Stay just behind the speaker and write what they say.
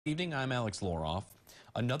Good evening, I'm Alex Loroff.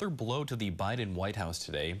 Another blow to the Biden White House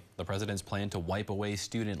today. The president's plan to wipe away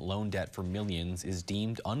student loan debt for millions is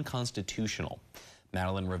deemed unconstitutional.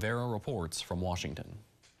 Madeline Rivera reports from Washington.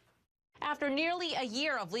 After nearly a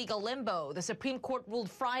year of legal limbo, the Supreme Court ruled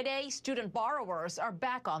Friday student borrowers are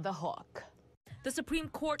back on the hook. The Supreme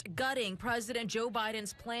Court gutting President Joe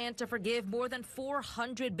Biden's plan to forgive more than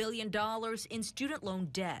 $400 billion in student loan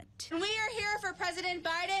debt. We are here for President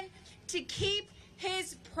Biden to keep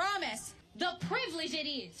his promise. The privilege it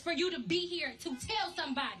is for you to be here to tell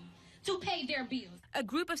somebody to pay their bills. A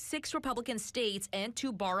group of 6 Republican states and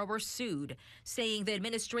 2 borrowers sued, saying the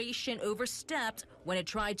administration overstepped when it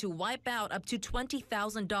tried to wipe out up to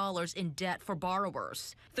 $20,000 in debt for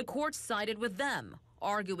borrowers. The court sided with them,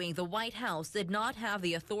 arguing the White House did not have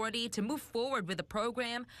the authority to move forward with the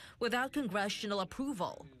program without congressional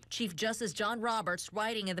approval. Chief Justice John Roberts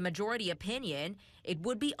writing in the majority opinion, it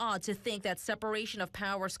would be odd to think that separation of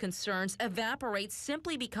powers concerns evaporate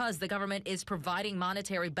simply because the government is providing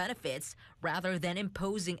monetary benefits rather than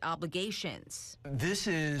imposing obligations. This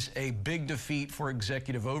is a big defeat for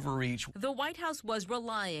executive overreach. The White House was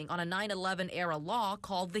relying on a 9/11 era law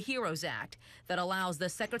called the HEROES Act that allows the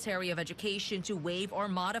Secretary of Education to waive or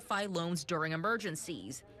modify loans during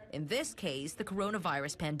emergencies. In this case, the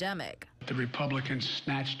coronavirus pandemic. The Republicans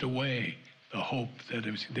snatched away the hope that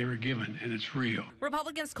they were given, and it's real.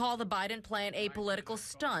 Republicans call the Biden plan a political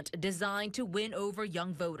stunt designed to win over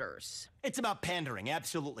young voters. It's about pandering,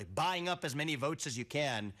 absolutely. Buying up as many votes as you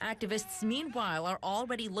can. Activists, meanwhile, are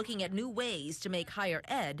already looking at new ways to make higher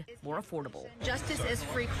ed more affordable. Justice is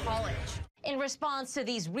free college. In response to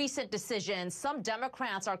these recent decisions, some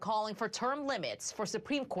Democrats are calling for term limits for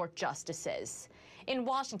Supreme Court justices. In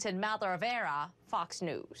Washington, Madeline Rivera, Fox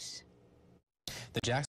News. The Jackson